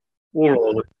We'll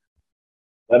roll with it.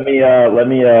 I'm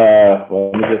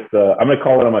gonna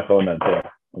call it on my phone then too.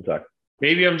 One sec.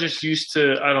 Maybe I'm just used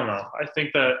to. I don't know. I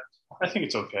think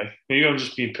it's okay. Maybe I'm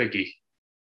just being picky.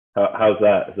 How's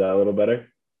that? Is that a little better?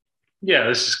 Yeah,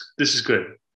 this is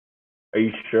good. Are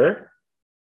you sure?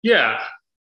 Yeah,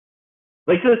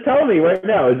 Like, just tell me right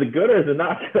now. Is it good or is it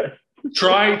not good?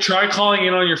 try calling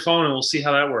in on your phone and we'll see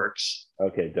how that works.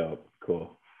 Okay, dope.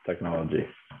 Cool. Technology.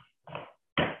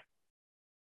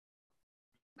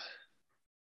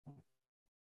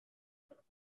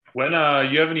 When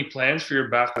you have any plans for your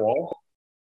back wall?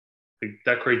 Like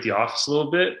decorate the office a little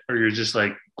bit, or you're just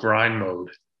like grind mode?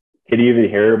 Can you even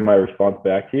hear my response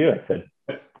back to you? I said.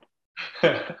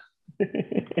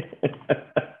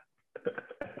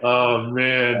 Oh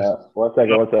man. One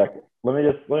second. One second. Let me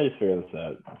just figure this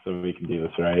out so we can do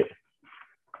this right.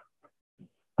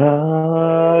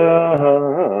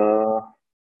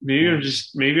 Maybe I'm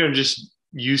just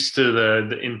used to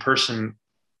the in person.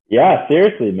 Yeah,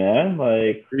 seriously, man.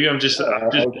 Like, Maybe I'm just I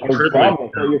was privileged bummed. I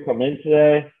thought now. you were coming in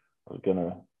today. I was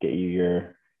gonna get you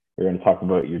your. We're gonna talk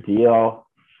about your deal.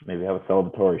 Maybe have a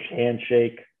celebratory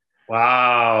handshake.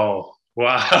 Wow.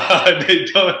 Wow.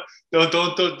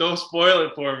 Don't spoil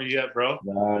it for me yet, bro.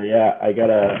 Yeah, I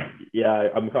gotta. Yeah,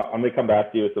 I'm gonna come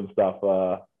back to you with some stuff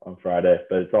on Friday,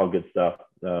 but it's all good stuff.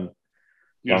 Long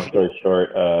Beautiful. story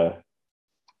short, okay,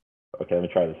 let me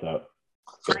try this out.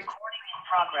 Recording in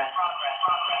progress.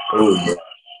 Oh,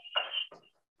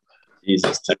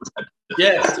 Jesus.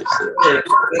 Yes.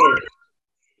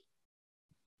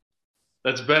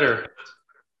 That's better.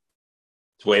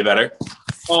 It's way better.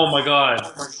 Oh my God.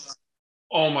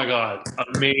 Oh my God.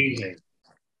 Amazing.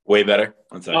 Way better.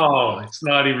 One second. Oh, it's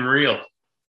not even real.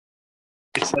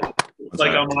 It's like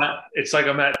Sorry. it's like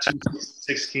I'm at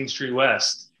 216 Street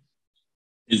West.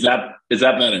 Is that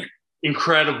better?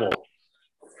 Incredible.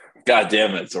 God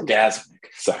damn it. It's orgasmic.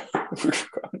 Sorry.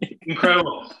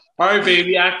 Incredible. All right,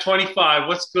 baby. Act 25.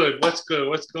 What's good? What's good?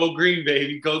 Let's go green,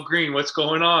 baby. Go green. What's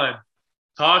going on?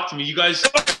 Talk to me. You guys,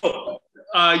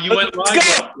 you went live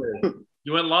yesterday.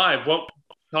 You went live.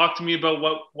 Talk to me about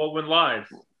what went live.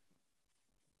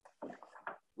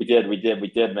 We did,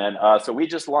 man. So we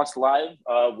just launched live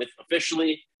with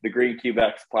officially the Green Cube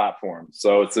X platform.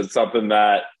 So it's something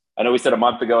that I know we said a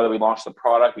month ago that we launched the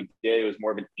product. We did. It was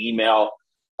more of an email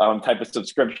type of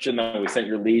subscription that we sent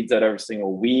your leads out every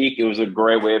single week. It was a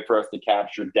great way for us to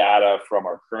capture data from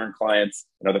our current clients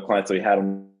and other clients that we had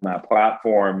on that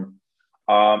platform.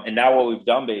 And now what we've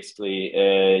done basically,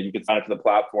 you can sign up for the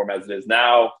platform as it is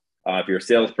now. If you're a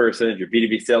salesperson, if you're a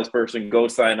B2B salesperson, go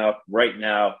sign up right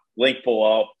now. Link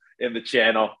below in the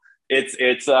channel. It's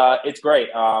great.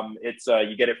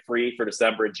 You get it free for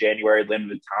December and January,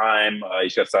 limited time. You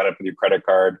just got to sign up with your credit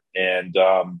card, and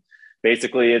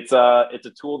basically it's a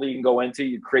tool that you can go into.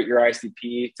 You create your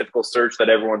ICP, typical search that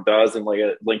everyone does, in like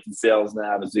a LinkedIn Sales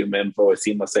Nav, a Zoom Info, a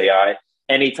Seamless AI,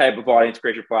 any type of audience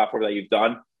creation platform that you've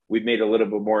done. We've made it a little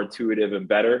bit more intuitive and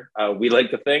better. We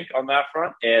like to think on that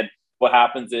front. And what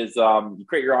happens is you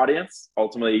create your audience.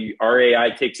 Ultimately, our AI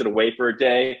takes it away for a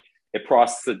day. It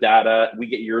processes the data. We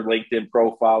get your LinkedIn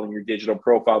profile and your digital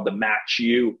profile to match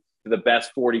you to the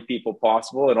best 40 people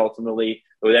possible. And ultimately,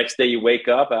 the next day you wake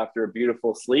up after a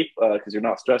beautiful sleep because you're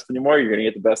not stressed anymore. You're going to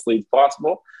get the best leads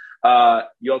possible.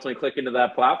 You ultimately click into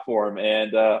that platform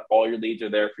and all your leads are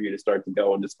there for you to start to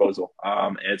go on disposal.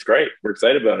 And it's great. We're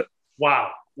excited about it.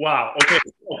 Wow.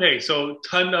 Okay. So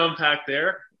ton to unpack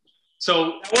there.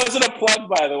 So that wasn't a plug,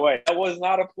 by the way. That was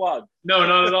not a plug. No,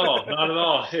 not at all. Not at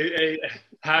all.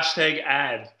 Hashtag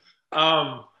ad.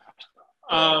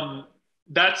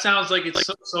 That sounds like it's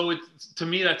so. To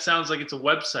me, that sounds like it's a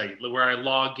website where I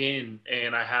log in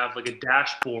and I have like a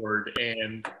dashboard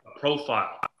and a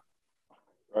profile.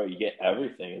 Bro, you get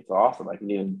everything. It's awesome. I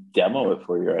can even demo it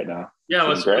for you right now. Yeah,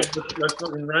 let's run. Let's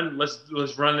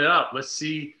run it up. Let's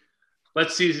see. So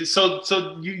is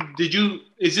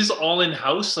this all in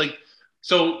house? Like,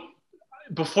 so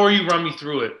before you run me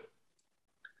through it.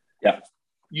 Yeah.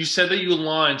 You said that you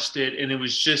launched it and it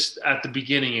was just at the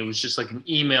beginning, it was just like an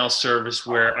email service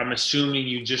where I'm assuming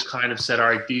you just kind of said, all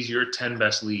right, these are your 10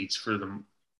 best leads for the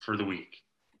week.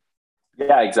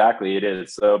 Yeah, exactly. It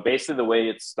is. So basically the way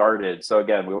it started. So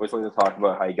again, we always like to talk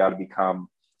about how you got to become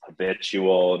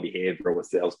habitual and behavioral with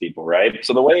salespeople, right?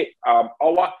 So the way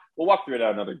we'll walk through it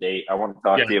on another date. I want to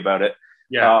talk to you about it.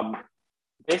 Yeah.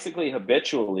 Basically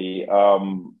habitually,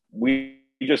 we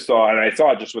just saw, and I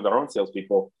saw it just with our own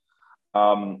salespeople,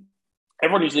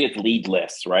 everyone usually gets lead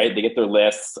lists, right? They get their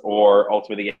lists, or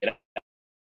ultimately they get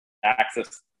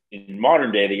access. In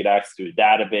modern day, they get access to a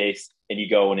database, and you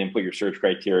go and input your search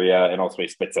criteria, and ultimately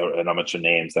spits out a bunch of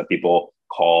names that people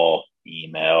call,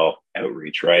 email,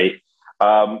 outreach, right?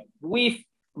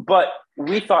 But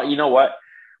we thought, you know what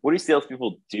do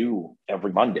salespeople do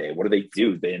every Monday? What do they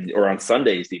do then, or on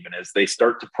Sundays even, as they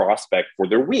start to prospect for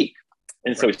their week?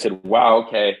 And so we said, wow,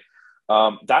 okay,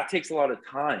 that takes a lot of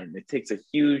time. It takes a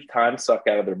huge time suck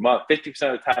out of their month. 50%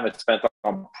 of the time is spent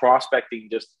on prospecting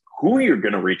just who you're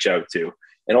going to reach out to,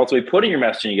 and ultimately putting your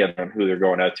messaging together on who they're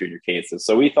going out to in your cases.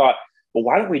 So we thought, well,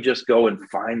 why don't we just go and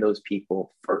find those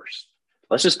people first?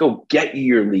 Let's just go get you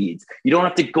your leads. You don't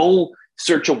have to go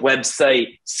search a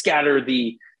website, scatter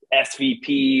the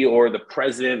SVP or the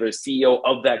president or CEO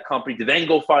of that company to then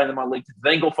go find them on LinkedIn, to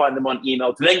then go find them on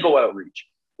email, to then go outreach.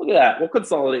 Look at that. We'll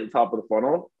consolidate the top of the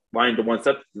funnel, line to one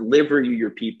step, deliver you your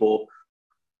people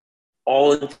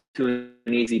all into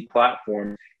an easy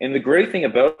platform. And the great thing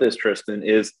about this, Tristan,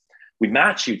 is we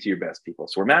match you to your best people.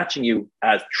 So we're matching you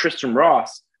as Tristan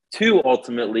Ross to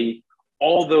ultimately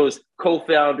all those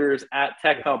co-founders at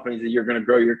tech companies that you're going to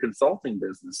grow your consulting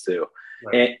business to.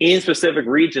 Right. And in specific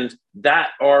regions that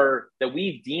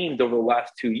we've deemed over the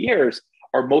last 2 years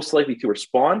are most likely to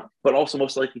respond, but also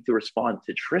most likely to respond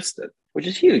to Tristan, which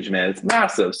is huge, man. It's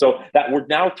massive. So that we're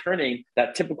now turning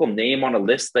that typical name on a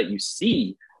list that you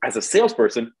see as a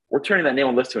salesperson, we're turning that name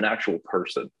on a list to an actual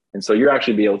person. And so you're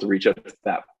actually be able to reach out to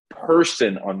that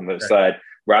person on the other side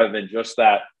rather than just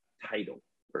that title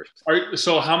person.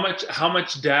 So how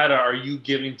much data are you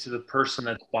giving to the person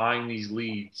that's buying these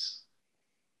leads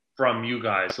from you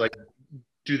guys? Like,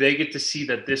 do they get to see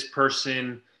that this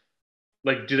person,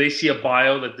 like, do they see a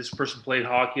bio that this person played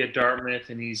hockey at Dartmouth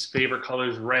and his favorite color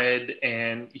is red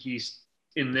and he's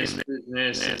in this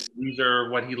business and these are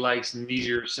what he likes and these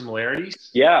are similarities?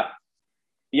 Yeah.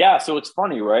 So it's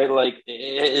funny, right? Like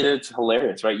it's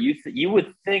hilarious, right? You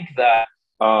would think that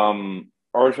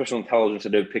artificial intelligence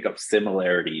would pick up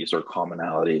similarities or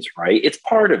commonalities, right? It's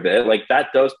part of it. Like that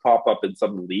does pop up in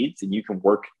some leads and you can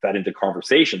work that into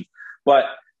conversations. But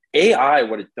AI,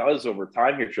 what it does over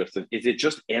time here, Tristan, is it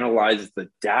just analyzes the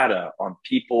data on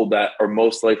people that are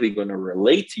most likely going to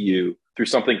relate to you through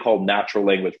something called natural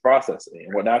language processing.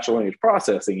 And what natural language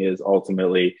processing is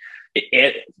ultimately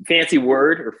fancy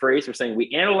word or phrase for saying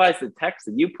we analyze the text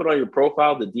that you put on your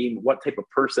profile to deem what type of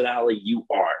personality you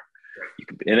are.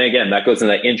 And again, that goes in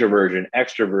the introversion,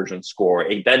 extroversion score.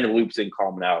 It then loops in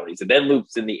commonalities. It then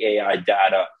loops in the AI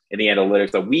data and the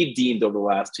analytics that we've deemed over the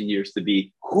last 2 years to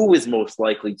be who is most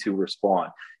likely to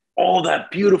respond. All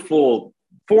that beautiful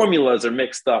formulas are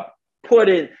mixed up, put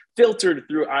in, filtered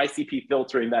through ICP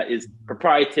filtering that is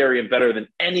proprietary and better than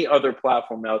any other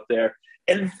platform out there,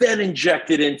 and then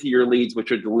injected into your leads,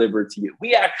 which are delivered to you.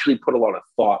 We actually put a lot of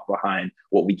thought behind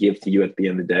what we give to you at the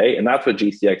end of the day. And that's what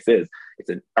GCX is. It's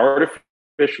an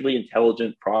artificially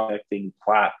intelligent prospecting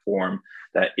platform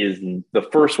that is the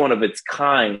first one of its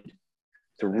kind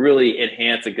to really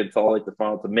enhance and consolidate the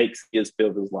funnel to make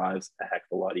salespeople's lives a heck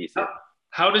of a lot easier.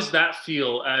 How does that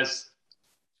feel as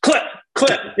clip? No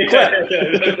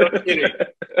kidding.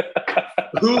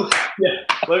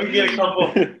 Let me get a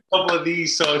couple of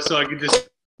these so I can just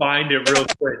find it real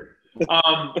quick.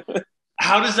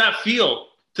 How does that feel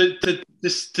to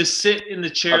sit in the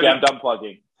chair? Okay, I'm done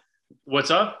plugging.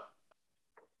 What's up?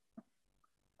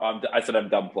 I said I'm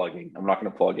done plugging. I'm not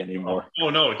going to plug anymore. Oh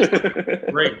no,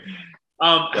 it's great.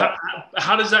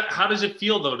 How does it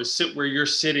feel though to sit where you're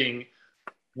sitting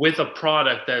with a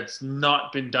product that's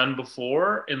not been done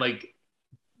before and like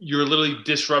you're literally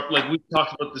like we've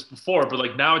talked about this before, but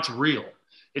like now it's real.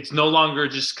 It's no longer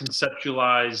just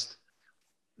conceptualized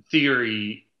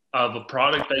theory of a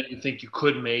product that you think you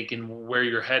could make and where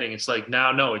you're heading. It's like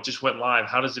now, no, it just went live.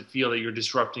 How does it feel that you're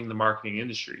disrupting the marketing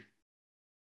industry?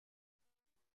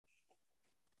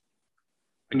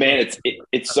 Man,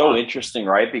 it's so interesting,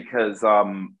 right? Because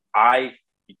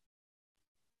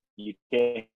you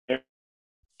can't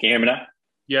hear me now?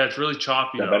 Yeah, it's really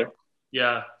choppy. Is that better?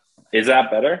 Yeah. Is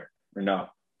that better or no?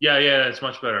 Yeah, it's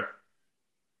much better.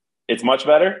 It's much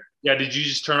better? Yeah, did you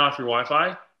just turn off your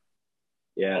Wi-Fi?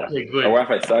 Yeah. Okay, good. Our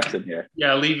Wi-Fi sucks in here.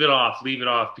 Yeah, leave it off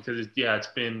because it's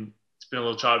been a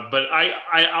little choppy. But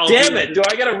I'll damn it! Do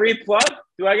I gotta replug?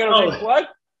 Replug?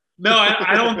 No,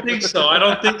 I don't think so.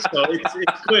 It's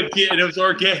good. And it was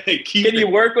organic. Can you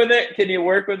work with it? Tristan?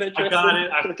 I got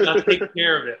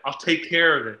it. I'll take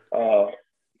care of it. Oh,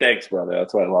 thanks, brother.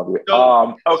 That's why I love you.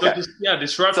 Okay. So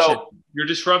disruption. So, you're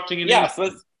disrupting.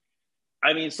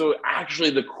 So actually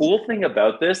the cool thing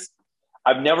about this,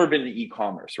 I've never been to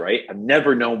e-commerce, right? I've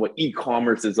never known what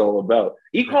e-commerce is all about.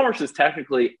 E-commerce is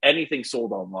technically anything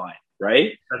sold online,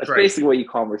 right? That's right. Basically what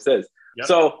e-commerce is. Yep.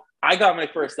 So I got my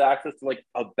first access to like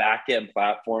a back-end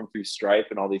platform through Stripe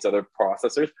and all these other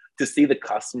processors to see the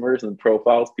customers and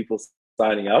profiles, people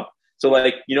signing up. So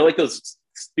like, like those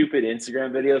stupid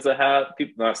Instagram videos I have.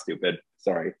 People not stupid,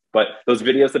 sorry, but those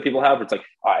videos that people have, it's like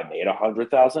I made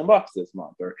 $100,000 this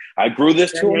month, or I grew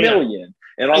this to $1 million,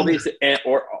 and all these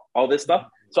or all this stuff.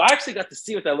 So I actually got to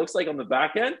see what that looks like on the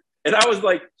back end, and I was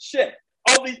like, shit,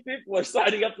 all these people are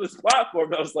signing up to this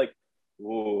platform. I was like,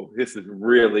 whoa, this is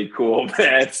really cool,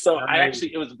 man. So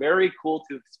it was very cool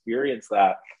to experience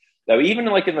that. That even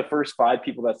like in the first 5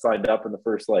 people that signed up in the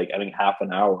first, like, I think half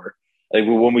an hour, like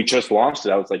when we just launched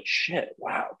it, I was like, shit,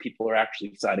 wow, people are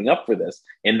actually signing up for this.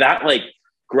 And that like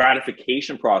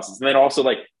gratification process. And then also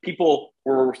like people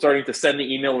were starting to send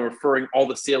the email and referring all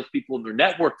the salespeople in their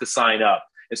network to sign up.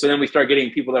 And so then we started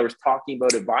getting people that was talking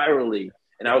about it virally.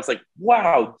 And I was like,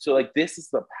 wow. So like, this is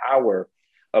the power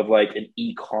of like an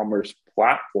e-commerce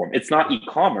platform. It's not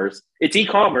e-commerce, it's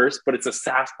e-commerce, but it's a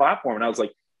SaaS platform. And I was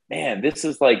like, man, this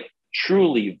is like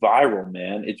truly viral,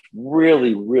 man. It's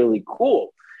really, really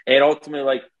cool. And ultimately,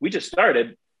 like, we just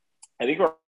started, I think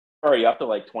we're already up to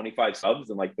like 25 subs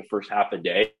in like the first half a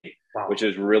day, wow, which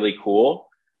is really cool.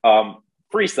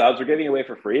 Free subs, we're giving away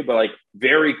for free, but like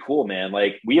very cool, man.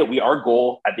 Like our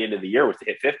goal at the end of the year was to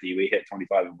hit 50. We hit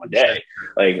 25 in one day.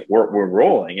 Like we're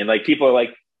rolling, and like people are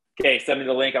like, okay, send me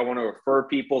the link. I want to refer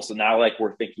people. So now like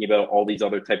we're thinking about all these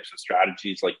other types of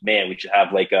strategies. Like, man, we should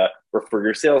have like a refer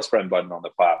your sales friend button on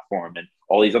the platform, and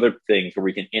all these other things where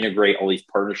we can integrate all these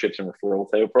partnerships and referral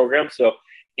type of programs. So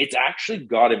it's actually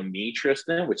gotten me,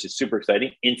 Tristan, which is super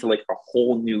exciting, into like a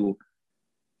whole new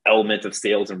element of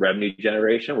sales and revenue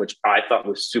generation, which I thought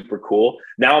was super cool.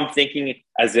 Now I'm thinking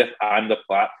as if I'm the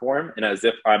platform and as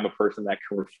if I'm a person that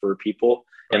can refer people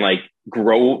and like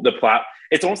grow the platform.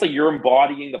 It's almost like you're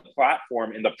embodying the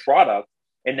platform and the product.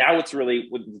 And now it's really,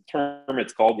 with the term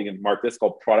it's called, you can mark this,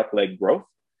 called product-led growth,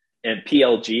 and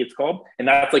PLG it's called. And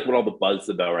that's like what all the buzz is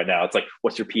about right now. It's like,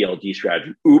 what's your PLG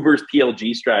strategy? Uber's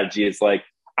PLG strategy is like,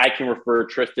 I can refer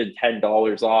Tristan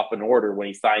 $10 off an order when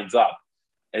he signs up,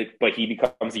 but he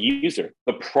becomes a user.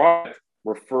 The product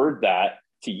referred that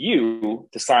to you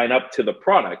to sign up to the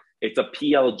product. It's a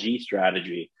PLG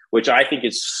strategy, which I think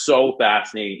is so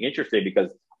fascinating, interesting,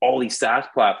 because all these SaaS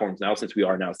platforms now, since we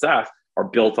are now SaaS, are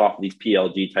built off of these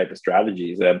PLG type of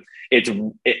strategies. And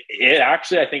it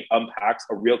actually, I think, unpacks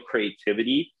a real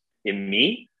creativity in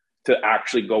me to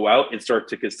actually go out and start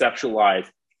to conceptualize.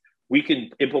 We can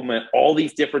implement all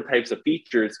these different types of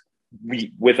features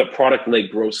with a product-led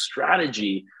growth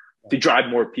strategy to drive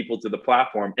more people to the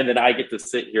platform. And then I get to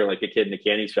sit here like a kid in a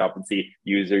candy shop and see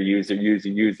user,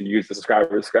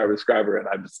 subscriber.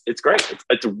 And it's great.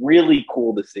 It's really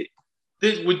cool to see.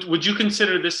 Would you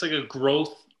consider this like a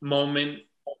growth moment,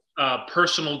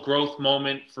 personal growth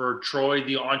moment for Troy,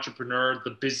 the entrepreneur,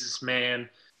 the businessman?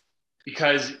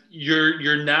 Because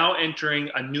you're now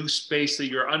entering a new space that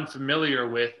you're unfamiliar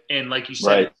with. And like you said,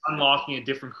 right, unlocking a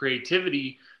different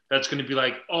creativity that's going to be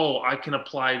like, oh, I can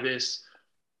apply this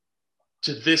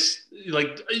to this.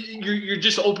 Like you're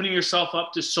just opening yourself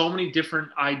up to so many different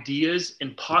ideas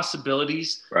and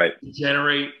possibilities, right, to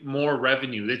generate more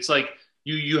revenue. It's like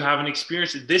you haven't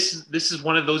experienced it. This is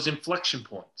one of those inflection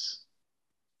points.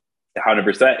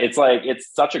 100%. It's like,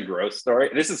 it's such a growth story.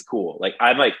 This is cool. Like,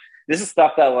 I'm like, this is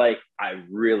stuff that like I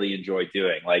really enjoy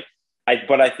doing. Like,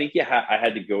 but I think I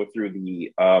had to go through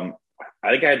the.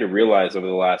 I think I had to realize over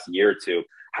the last year or two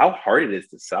how hard it is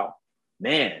to sell.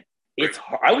 Man, it's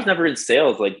hard. I was never in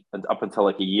sales like up until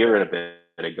like a year and a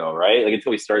bit ago, right? Like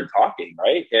until we started talking,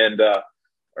 right? And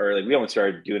or like we only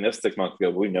started doing this 6 months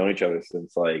ago, but we've known each other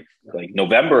since like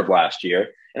November of last year.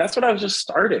 And that's when I was just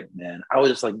starting, man. I was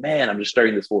just like, man, I'm just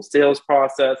starting this whole sales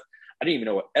process. I didn't even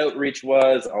know what outreach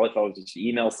was. All I thought was just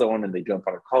email someone and they jump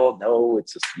on a call. No,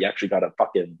 it's just, you actually got to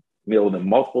fucking mail them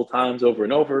multiple times over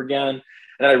and over again. And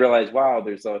then I realized, wow,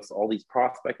 there's all these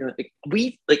prospects. And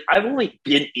I've only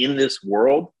been in this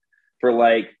world for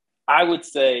like, I would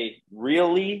say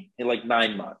really in like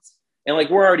 9 months. And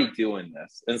like, we're already doing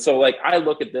this. And so like, I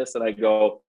look at this and I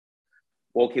go,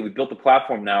 well, okay, we built the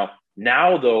platform now.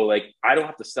 Now though, like I don't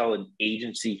have to sell an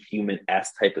agency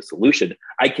human-esque type of solution.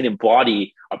 I can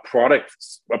embody a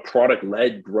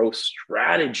product-led growth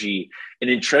strategy and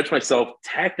entrench myself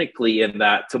technically in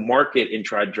that to market and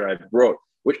try to drive growth,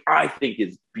 which I think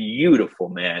is beautiful,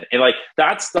 man. And like,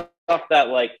 that's stuff that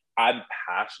like I'm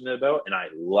passionate about and I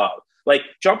love. Like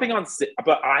jumping on,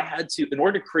 but I had to, in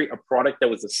order to create a product that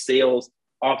was a sales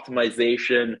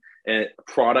optimization and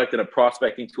product and a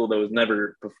prospecting tool that was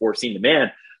never before seen to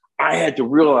man, I had to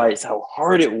realize how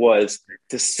hard it was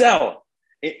to sell.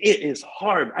 It is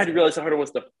hard. I had to realize how hard it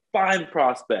was to find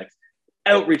prospects,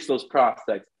 outreach those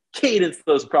prospects, cadence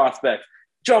those prospects,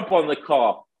 jump on the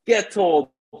call, get told,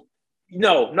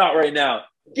 no, not right now,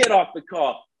 get off the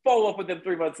call, follow up with them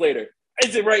 3 months later.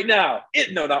 Is it right now?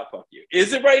 No, not fuck you.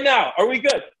 Is it right now? Are we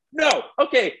good? No.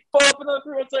 Okay. Follow up another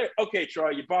 3 months later. Okay,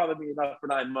 Troy, you bothered me enough for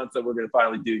 9 months that we're going to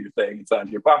finally do your thing inside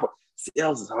your platform.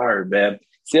 Sales is hard, man.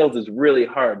 Sales is really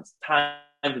hard. It's time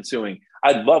consuming.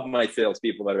 I love my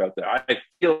salespeople that are out there. I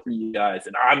feel for you guys,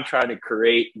 and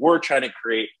we're trying to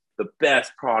create the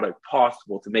best product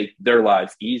possible to make their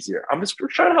lives easier. I'm just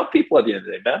trying to help people at the end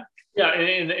of the day, man. Yeah,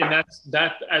 and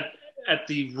that's at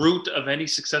the root of any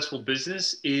successful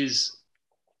business is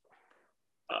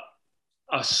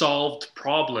a solved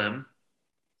problem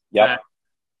that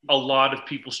a lot of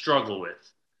people struggle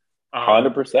with.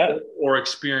 100%. Or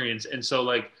experience. And so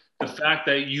like the fact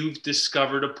that you've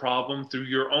discovered a problem through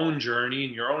your own journey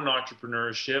and your own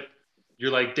entrepreneurship,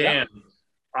 you're like, damn,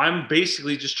 I'm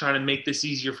basically just trying to make this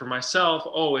easier for myself.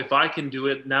 Oh, if I can do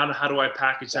it, now how do I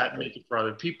package that and make it for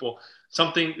other people?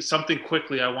 Something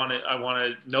quickly I want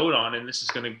to note on, and this is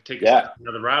going to take us down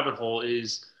another rabbit hole,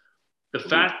 is the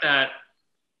fact that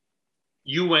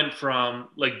you went from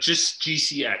like just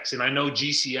GCX, and I know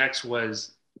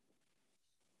GCX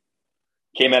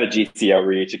came out of GC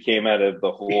Outreach. It came out of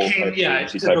the whole to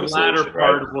the latter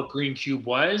part of what Green Cube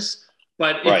was.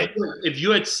 But if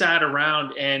you had sat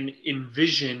around and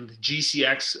envisioned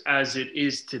GCX as it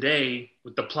is today,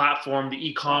 with the platform, the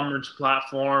e-commerce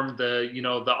platform, the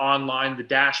online, the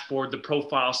dashboard, the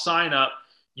profile sign up,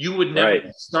 you would never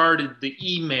have started the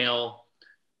email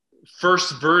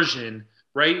first version,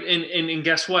 right? And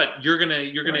guess what? You're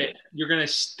gonna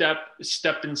step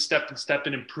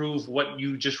and improve what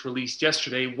you just released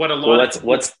yesterday. What a lot.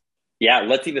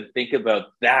 Let's even think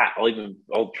about that.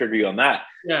 I'll trigger you on that.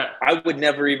 Yeah. I would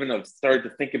never even have started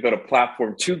to think about a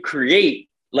platform to create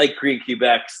like Green Cube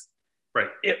X. Right.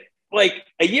 Like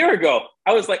a year ago,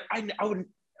 I was like, I would.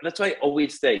 That's why I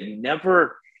always say you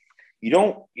never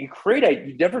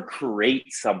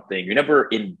create something. You never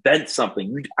invent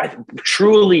something. I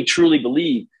truly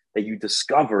believe that you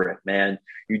discover it, man.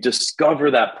 You discover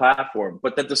that platform,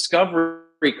 but that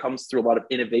discovery comes through a lot of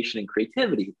innovation and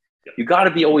creativity. You got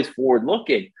to be always forward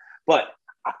looking. But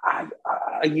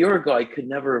a year ago, I could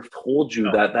never have told you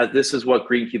that this is what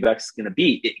Green Cube X is going to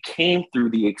be. It came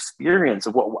through the experience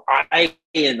of what I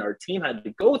and our team had to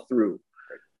go through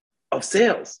of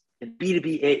sales and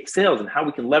B2B sales, and how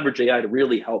we can leverage AI to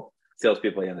really help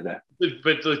salespeople at the end of the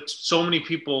day. But so many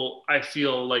people, I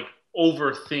feel like,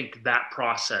 overthink that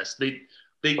process. They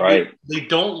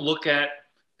don't look at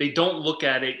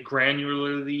it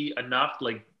granularly enough,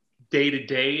 like day to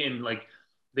day, and like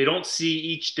they don't see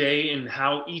each day and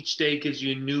how each day gives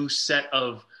you a new set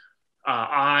of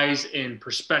eyes and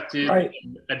perspective,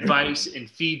 and advice and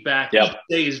feedback. Each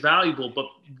day is valuable, but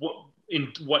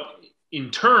in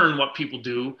turn, what people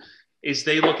do is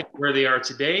they look at where they are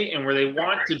today and where they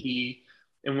want to be,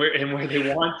 and where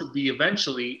they want to be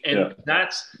eventually, and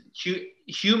that's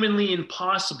humanly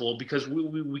impossible, because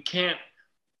we can't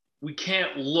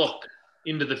look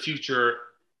into the future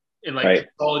and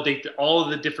consolidate all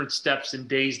of the different steps and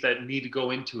days that need to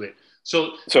go into it.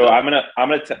 So I'm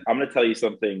gonna tell you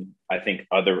something. I think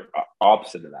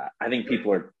opposite of that. I think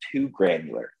people are too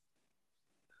granular.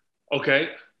 Okay.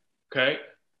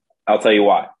 I'll tell you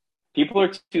why. People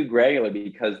are too granular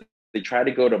because they try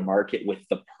to go to market with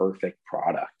the perfect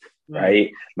product,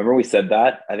 right? Remember we said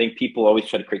that? I think people always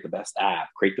try to create the best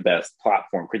app, create the best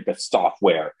platform, create the best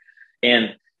software.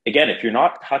 And again, if you're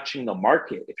not touching the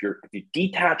market, if you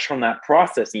detach from that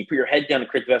process and you put your head down and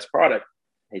create the best product,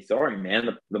 hey, sorry,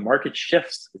 man, the market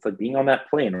shifts. It's like being on that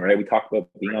plane, right? We talked about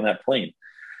being on that plane.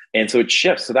 And so it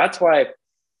shifts. So that's why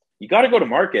you got to go to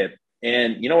market.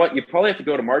 And you know what? You probably have to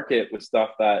go to market with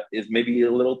stuff that is maybe a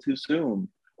little too soon,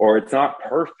 or it's not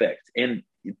perfect. And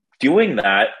doing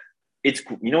that, it's,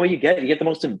 you know what you get? You get the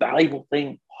most invaluable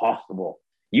thing possible.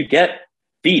 You get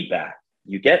feedback.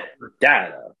 You get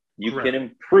data. You can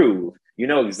improve. You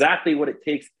know exactly what it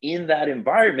takes in that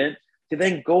environment to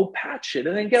then go patch it.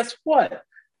 And then guess what?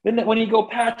 Then when you go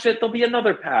patch it, there'll be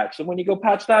another patch. And when you go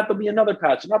patch that, there'll be another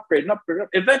patch, an upgrade, an upgrade.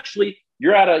 Eventually,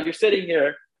 you're sitting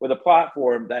here with a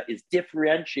platform that is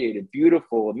differentiated,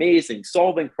 beautiful, amazing,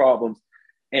 solving problems,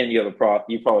 and you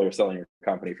probably are selling your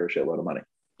company for a shitload of money.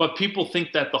 But people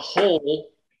think that the hole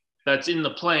that's in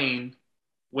the plane,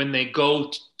 when they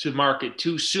go to market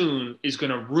too soon, is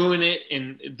going to ruin it,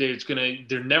 and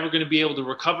they're never going to be able to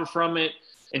recover from it,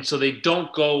 and so they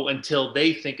don't go until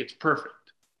they think it's perfect.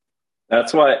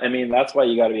 That's why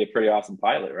you got to be a pretty awesome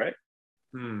pilot, right?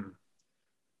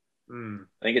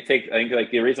 I think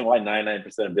like the reason why 99%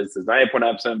 of businesses,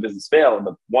 99.9% of businesses fail, and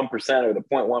the 1% or the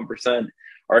 0.1%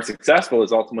 are successful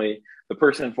is ultimately the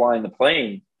person flying the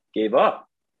plane gave up.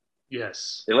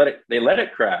 Yes. They let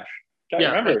it crash.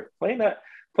 Remember,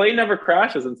 plane never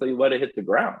crashes until you let it hit the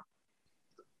ground.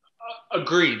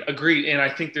 Agreed. And I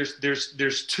think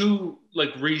there's two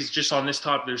like reasons just on this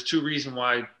topic. There's two reasons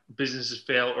why businesses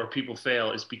fail or people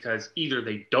fail is because either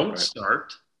they don't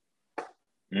start.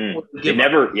 Or they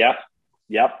never. Yep.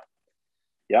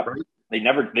 Right? They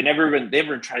never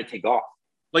even try to take off.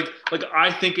 Like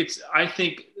I think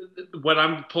what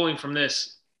I'm pulling from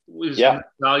this is a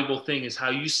valuable thing is how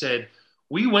you said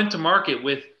we went to market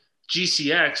with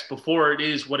GCX before it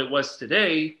is what it was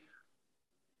today.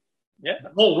 Yeah. The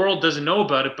whole world doesn't know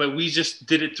about it, but we just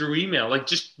did it through email. Like,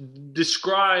 just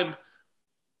describe,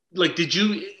 like, did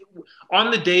you, on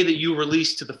the day that you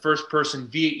released to the first person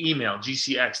via email,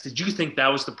 GCX, did you think that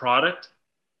was the product?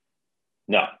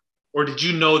 No. Or did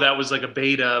you know that was like a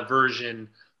beta version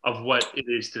of what it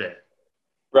is today?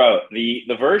 Bro, the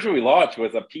version we launched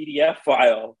was a PDF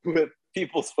file with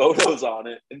people's photos on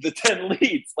it and the 10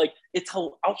 leads. Like,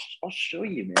 I'll show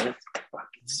you, man. It's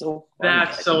fucking so funny.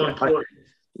 That's so important.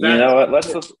 You know what?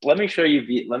 Let me show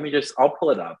you. I'll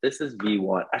pull it up. This is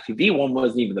V1. Actually, V1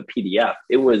 wasn't even the PDF.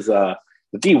 It was the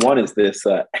V1 is this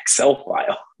Excel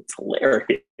file. It's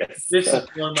hilarious. This is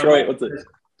one Troy. What's it?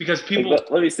 Because people.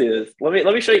 Let me see this. Let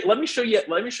me show you. Let me show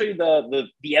you the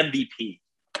MVP.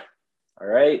 All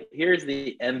right. Here's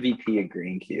the MVP of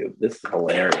Green Cube. This is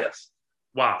hilarious.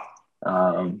 Wow.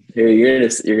 Here you're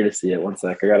gonna see it. One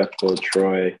sec. I gotta pull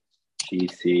Troy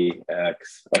GCX.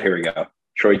 Oh, here we go.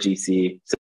 Troy GC.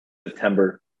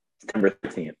 September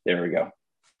 13th. There we go.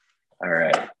 All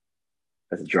right.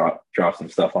 Let's drop some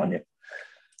stuff on you.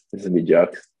 This would be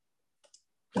jokes.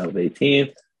 Of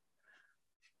 18th.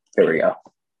 Here we go.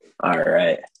 All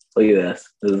right. Look at this.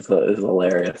 This is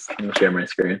hilarious. I'm gonna share my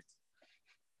screen.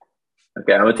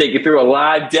 Okay, I'm gonna take you through a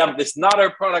live demo. This is not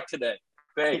our product today.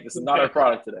 Okay, this is not our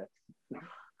product today.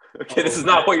 Okay, this is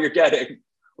not what you're getting.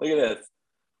 Look at this.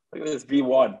 Look at this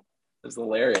V1. This is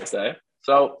hilarious, eh?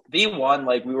 So V1,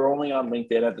 like we were only on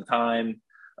LinkedIn at the time.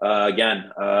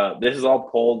 This is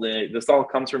all pulled. This all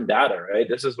comes from data, right?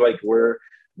 This is like where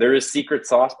there is secret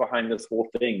sauce behind this whole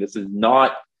thing. This isn't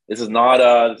a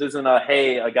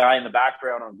guy in the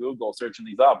background on Google searching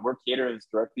these up. We're catering this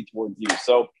directly towards you.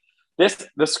 So the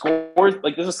scores,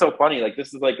 like this is so funny. Like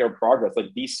this is like our progress.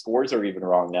 Like these scores are even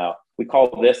wrong now. We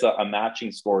call this a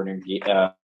matching score,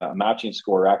 a matching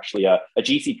score, actually a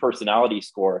GC personality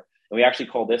score. And we actually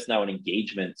call this now an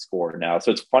engagement score now.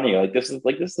 So it's funny. Like this is a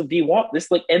V1. This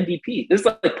is like MVP. This is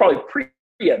like probably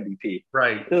pre-MVP.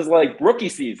 Right. This is like rookie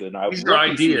season. These are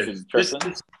ideas. This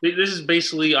is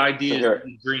basically ideas that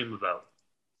we dream about.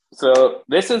 So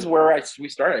this is where we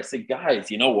started. I said,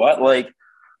 guys, you know what? Like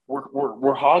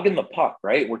we're hogging the puck,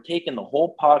 right? We're taking the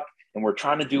whole puck and we're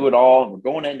trying to do it all. And we're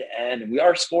going end to end and we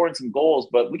are scoring some goals,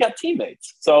 but we got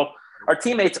teammates. So our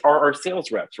teammates are our sales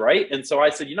reps, right? And so I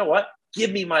said, you know what?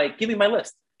 Give me my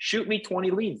list. Shoot me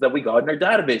 20 leads that we got in our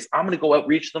database. I'm going to go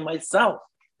outreach them myself,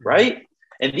 right?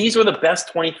 And these were the best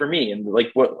 20 for me. And like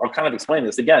what I'll kind of explain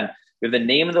this again. We have the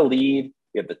name of the lead.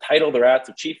 We have the title they're at.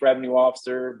 So chief revenue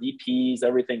officer, VPs,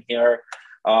 everything here.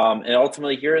 And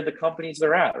ultimately here are the companies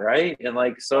they're at, right? And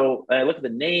like, so I look at the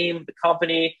name, the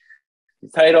company, the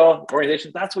title,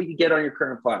 organization. That's what you get on your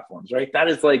current platforms, right? That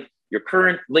is like your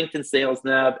current LinkedIn sales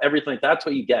nav, everything. That's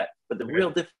what you get. But the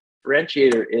real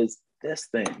differentiator is this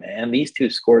thing, man. These two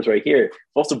scores right here. We've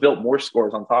also built more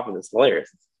scores on top of this.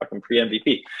 Hilarious. It's fucking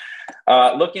pre-MVP.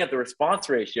 Looking at the response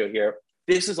ratio here,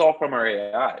 this is all from our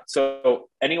AI. So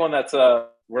anyone that's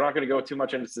we're not going to go too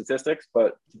much into statistics,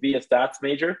 but to be a stats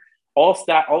major, all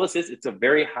this is, it's a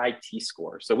very high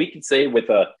T-score. So we can say with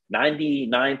a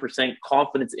 99%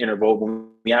 confidence interval when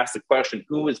we ask the question,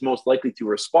 who is most likely to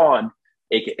respond,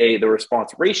 aka the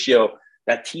response ratio,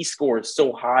 that T-score is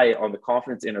so high on the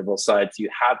confidence interval side.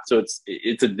 So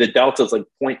the delta is like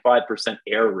 0.5%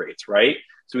 error rates, right?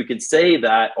 So we can say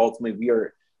that ultimately we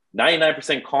are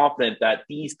 99% confident that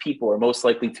these people are most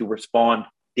likely to respond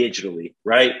digitally,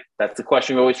 right? That's the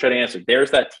question we always try to answer. There's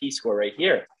that T-score right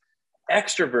here.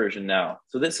 Extroversion now.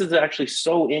 So this is actually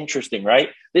so interesting, right?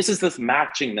 This is this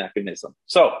matching mechanism.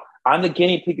 So I'm the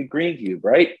guinea pig of Green Cube,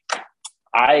 right?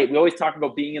 We always talk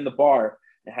about being in the bar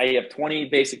and how you have 20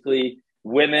 basically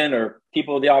women or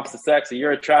people of the opposite sex that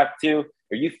you're attracted to,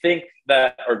 or you think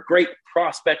that are great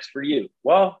prospects for you.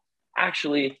 Well,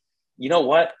 actually, you know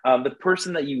what? The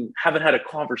person that you haven't had a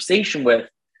conversation with,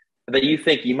 that you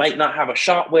think you might not have a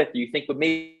shot with, you think would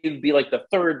maybe be like the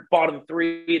third bottom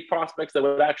three prospects that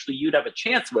would actually you'd have a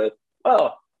chance with.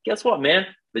 Well, guess what, man?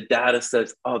 The data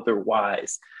says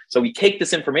otherwise. So we take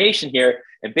this information here,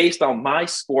 and based on my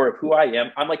score of who I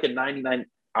am, I'm like a 99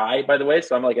 by the way.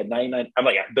 So I'm like a 99. I'm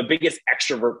like the biggest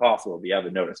extrovert possible, if you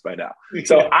haven't noticed by now.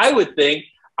 So I would think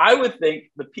I would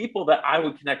think the people that I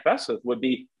would connect best with would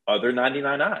be other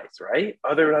 99 eyes, right?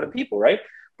 Other people, right?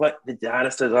 But the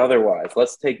data says otherwise.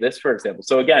 Let's take this for example.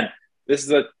 So again,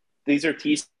 these are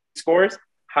T scores,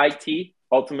 high T,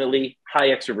 ultimately high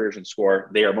extroversion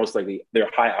score. They are most likely they're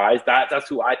high eyes. That's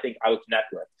who I think I would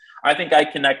connect with. I think I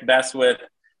connect best with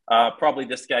probably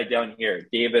this guy down here,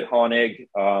 David Honig,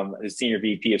 Senior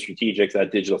VP of Strategics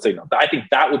at Digital Signal. I think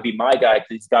that would be my guy because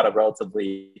he's got a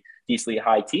relatively decently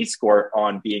high T score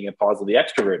on being a positively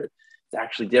extroverted. It's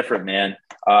actually different, man.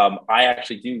 I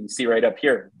actually do. You see right up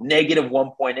here, negative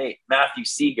 1.8, Matthew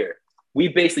Seeger. We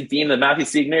basically deem that Matthew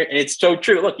Seeger, and it's so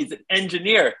true. Look, he's an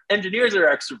engineer. Engineers are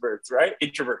extroverts, right?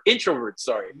 Introverts,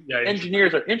 sorry. Yeah,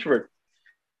 engineers are introverts.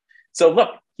 So look,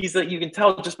 you can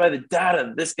tell just by the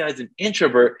data, this guy's an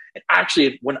introvert. And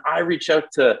actually, when I reach out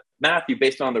to Matthew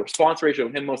based on the response ratio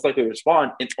of him most likely to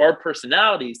respond in our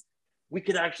personalities, we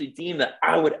could actually deem that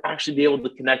I would actually be able to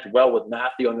connect well with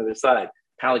Matthew on the other side,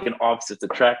 kind of like an opposites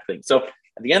attract thing. So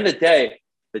at the end of the day,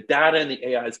 the data and the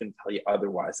AI is going to tell you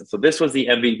otherwise. And so this was the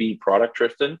MVP product,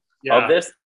 Tristan, of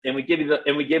this. And we give you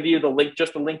the link,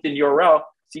 just the LinkedIn URL.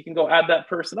 So you can go add that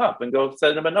person up and go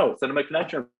send them a note, send them a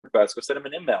connection request, go send them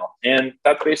an email. And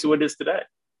that's basically what it is today.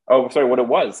 Oh, sorry, what it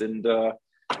was. And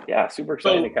super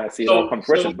exciting to kind of see it all come to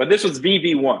fruition. But this was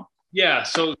VV1. Yeah.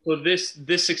 So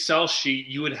this Excel sheet,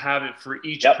 you would have it for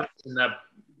each person that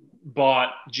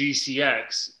bought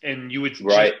GCX, and you would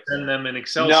just send them an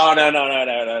Excel sheet.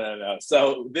 No.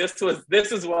 So this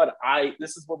is what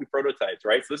we prototyped,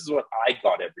 right? So this is what I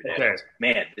got every day. Okay.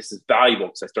 Man, this is valuable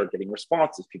because I started getting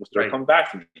responses. People started coming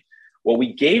back to me. What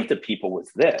we gave to people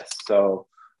was this. So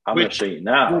I'm going to show you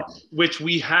now. Which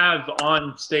we have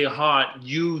on Stay Hot.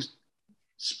 You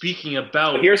speaking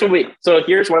about. Here's one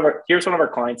of our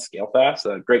clients, Scale Fast,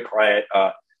 a great client.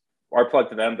 Our plug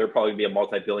to them, they'll probably be a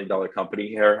multi-billion-dollar company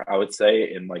here, I would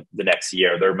say, in like the next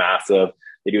year. They're massive.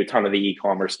 They do a ton of the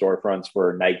e-commerce storefronts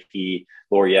for Nike,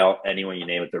 L'Oreal, anyone you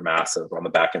name it, they're massive on the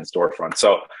back-end storefront.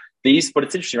 So but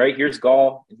it's interesting, right? Here's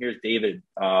Gall and here's David.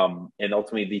 And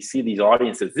ultimately, they see these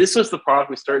audiences. This was the product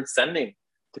we started sending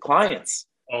to clients,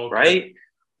 right?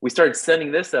 We started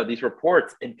sending this out, these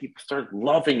reports, and people started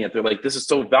loving it. They're like, this is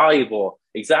so valuable.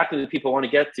 Exactly what people want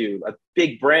to get to. A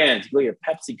big brand, you look at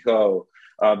PepsiCo.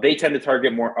 They tend to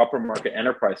target more upper market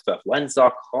enterprise stuff.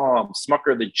 Lens.com,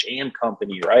 Smucker, the jam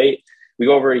company, right? We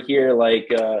go over here,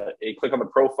 you click on the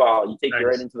profile, you take you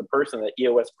right into the person at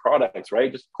EOS Products,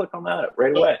 right? Just click on that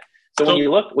right away. So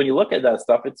when you look at that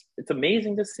stuff, it's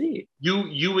amazing to see.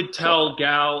 You would tell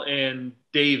Gall and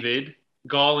David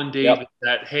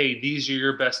that, hey, these are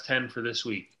your best 10 for this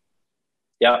week.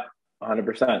 Yeah,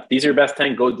 100%. These are your best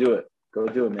 10. Go do it. Go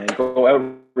do it, man. Go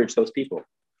outreach those people.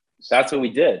 That's what we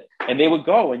did. And they would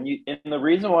go. And the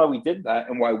reason why we did that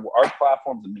and why our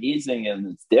platform's amazing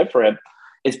and it's different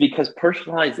is because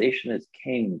personalization is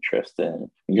king,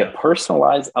 Tristan. When you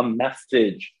personalize a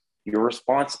message, your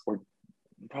response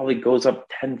probably goes up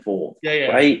tenfold,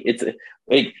 right? It's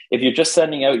like if you're just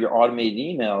sending out your automated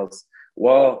emails,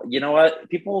 well, you know what?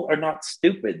 People are not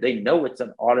stupid. They know it's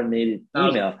an automated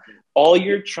email. All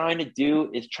you're trying to do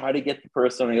is try to get the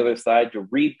person on the other side to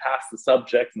read past the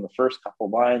subject in the first couple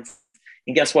of lines.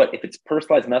 And guess what? If it's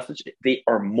personalized message, they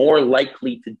are more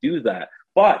likely to do that.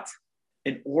 But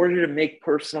in order to make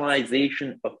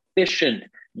personalization efficient,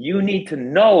 you need to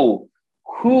know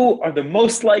who are the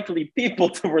most likely people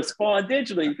to respond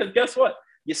digitally. Because guess what?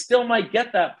 You still might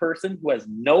get that person who has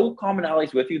no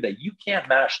commonalities with you that you can't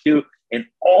match to. And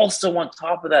also on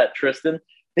top of that, Tristan,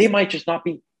 they might just not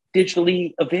be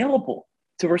digitally available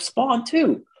to respond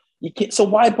to. You can't, so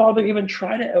why bother even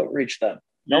try to outreach them?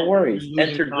 No worries.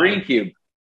 Enter GreenCube.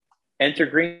 Enter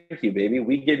GreenCube, baby.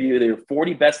 We give you the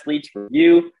 40 best leads for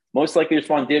you, most likely to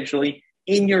respond digitally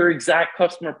in your exact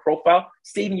customer profile,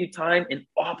 saving you time and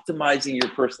optimizing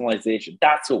your personalization.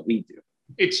 That's what we do.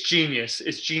 It's genius.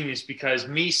 It's genius because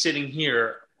me sitting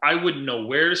here, I wouldn't know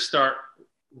where to start,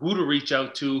 who to reach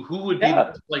out to, who would be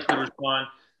like to respond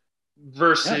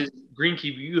versus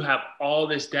GreenCube. You have all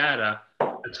this data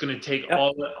that's going to take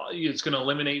it's going to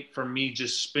eliminate from me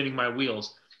just spinning my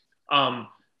wheels.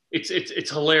 It's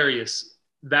hilarious.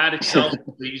 That Excel that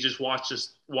you just walked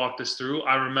us through.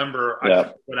 I remember I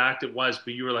forget what act it was,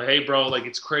 but you were like, "Hey, bro, like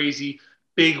it's crazy,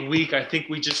 big week. I think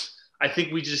we just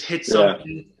hit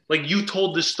something." Like you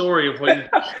told the story of what you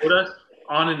put us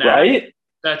on an act.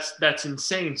 That's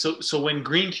insane. So when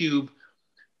GreenCube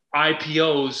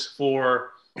IPOs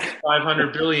for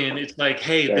 500 billion, it's like,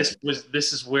 hey, this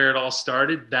is where it all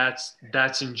started. That's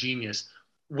ingenious.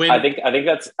 I think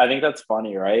that's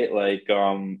funny, right? Like,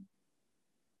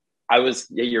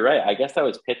 you're right. I guess I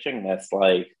was pitching this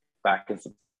like back in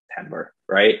September,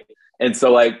 right? And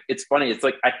so like, it's funny. It's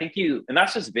like, I think and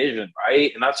that's just vision,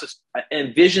 right?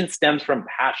 And vision stems from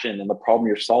passion and the problem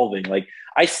you're solving. Like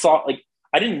I saw, like,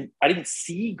 I didn't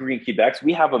see Green Quebec.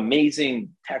 We have amazing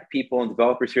tech people and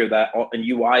developers here and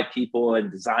UI people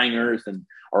and designers and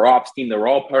our ops team. They're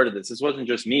all part of this. This wasn't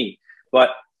just me, but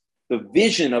the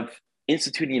vision of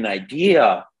instituting an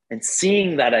idea and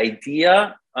seeing that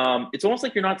idea, it's almost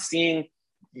like you're not seeing,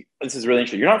 this is really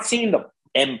interesting. You're not seeing the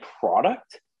end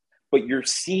product, but you're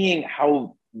seeing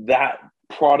how that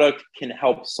product can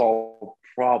help solve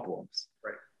problems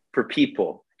for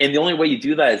people. And the only way you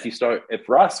do that is you start,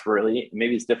 for us, really,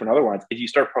 maybe it's different other ones, is you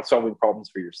start solving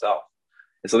problems for yourself.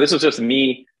 And so this was just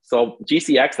me. So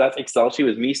GCX, that's Excel sheet,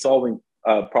 was me solving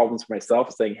problems for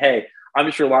myself, saying, hey, I'm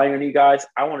just relying on you guys.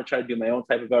 I want to try to do my own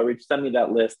type of outreach. Send me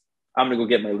that list. I'm going to go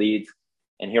get my leads.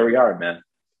 And here we are, man.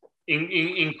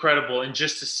 Incredible. And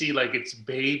just to see, like, it's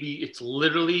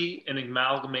literally an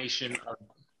amalgamation of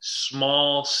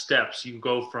small steps. You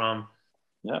go from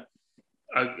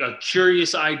a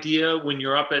curious idea when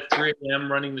you're up at 3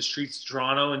 a.m. running the streets of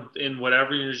Toronto and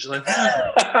whatever, you're just like,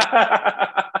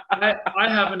 I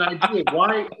have an idea.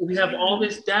 Why we have all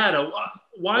this data?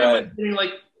 Why am I getting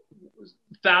like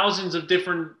thousands of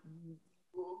different,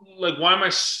 like, why am I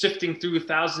sifting through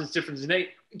thousands of different things?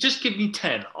 Just give me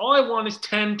 10. All I want is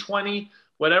 10, 20,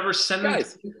 whatever. Send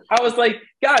guys, me. I was like,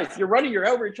 guys, you're running your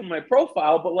outreach on my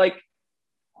profile, but like,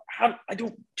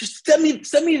 just send me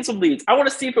some leads. I want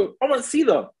to see them.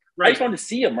 Right. I just want to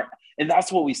see them. Right? And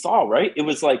that's what we saw, right? It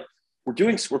was like, we're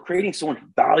creating so much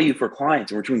value for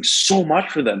clients and we're doing so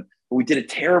much for them, but we did a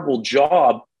terrible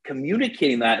job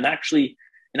communicating that and actually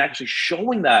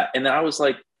showing that. And then I was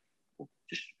like,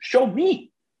 just show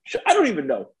me. I don't even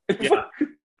know.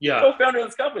 Co-founder of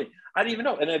this company. I didn't even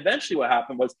know. And eventually what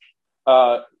happened was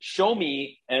Show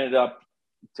Me ended up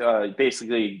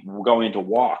basically going into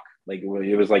walk. Like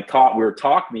it was like talking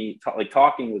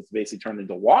was basically turned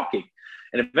into walking.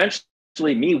 And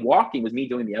eventually me walking was me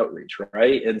doing the outreach,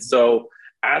 right? And so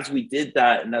as we did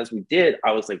that and I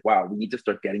was like, wow, we need to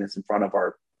start getting this in front of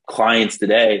our clients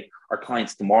today, our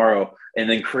clients tomorrow, and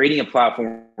then creating a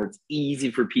platform where it's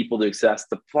easy for people to access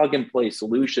the plug and play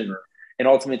solution. And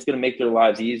ultimately it's going to make their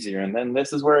lives easier. And then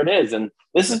this is where it is. And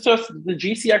this is just the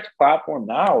GCX platform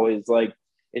now is like,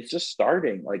 it's just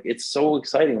starting. Like, it's so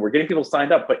exciting. We're getting people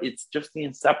signed up, but it's just the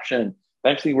inception.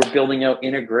 Eventually we're building out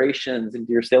integrations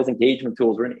into your sales engagement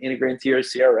tools. We're going to integrate into your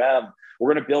CRM.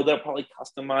 We're going to build out probably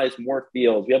customized more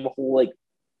fields. We have a whole like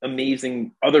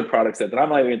amazing other product set that I'm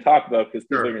not even going to talk about because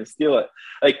people are going to steal it.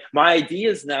 Like, my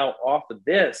ideas now off of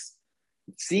this,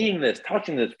 seeing this,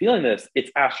 touching this, feeling this,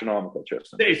 it's astronomical,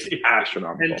 Tristan. It's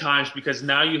astronomical. 10 times, because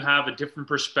now you have a different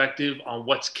perspective on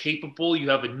what's capable. You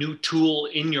have a new tool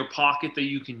in your pocket that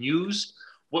you can use.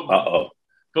 But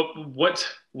what's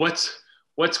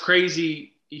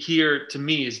crazy here to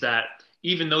me is that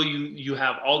even though you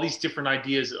have all these different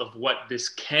ideas of what this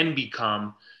can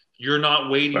become, you're not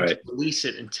waiting to release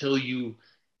it until you're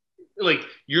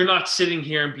not sitting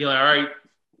here and being like, all right,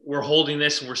 we're holding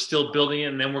this and we're still building it,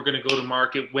 and then we're going to go to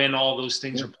market when all those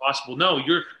things are possible. No,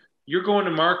 you're going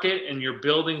to market and you're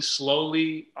building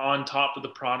slowly on top of the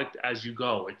product as you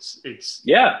go. It's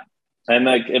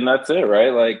And that's it,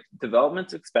 right? Like,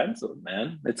 development's expensive,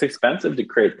 man. It's expensive to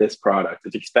create this product.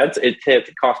 It's expensive.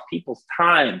 It costs people's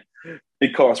time.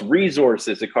 It costs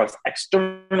resources. It costs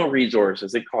external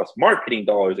resources. It costs marketing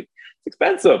dollars. It's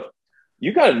expensive.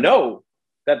 You got to know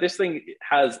that this thing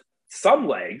has some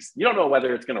legs. You don't know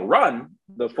whether it's going to run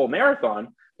the full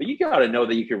marathon, but you got to know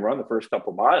that you can run the first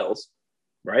couple miles,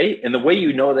 right? And the way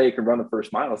you know that you can run the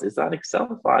first miles is that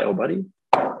Excel file, buddy.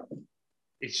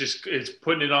 It's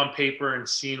putting it on paper and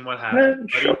seeing what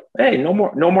happens. Hey, no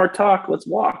more talk. Let's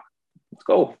walk. Let's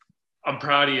go. I'm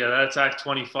proud of you. That's Act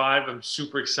 25. I'm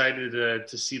super excited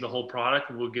to see the whole product,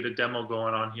 and we'll get a demo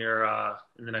going on here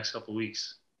in the next couple of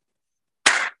weeks.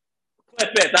 Clip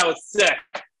it. That was sick.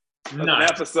 An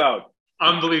episode.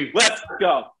 Unbelievable. Let's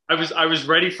go. I was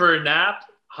ready for a nap,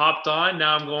 hopped on.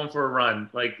 Now I'm going for a run.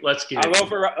 Like, let's get it.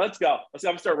 Let's go. I'm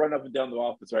going to start running up and down the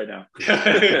office right now.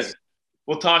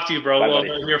 We'll talk to you, bro.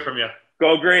 We'll hear from you.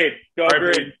 Go green. Go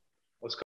green. Let's go.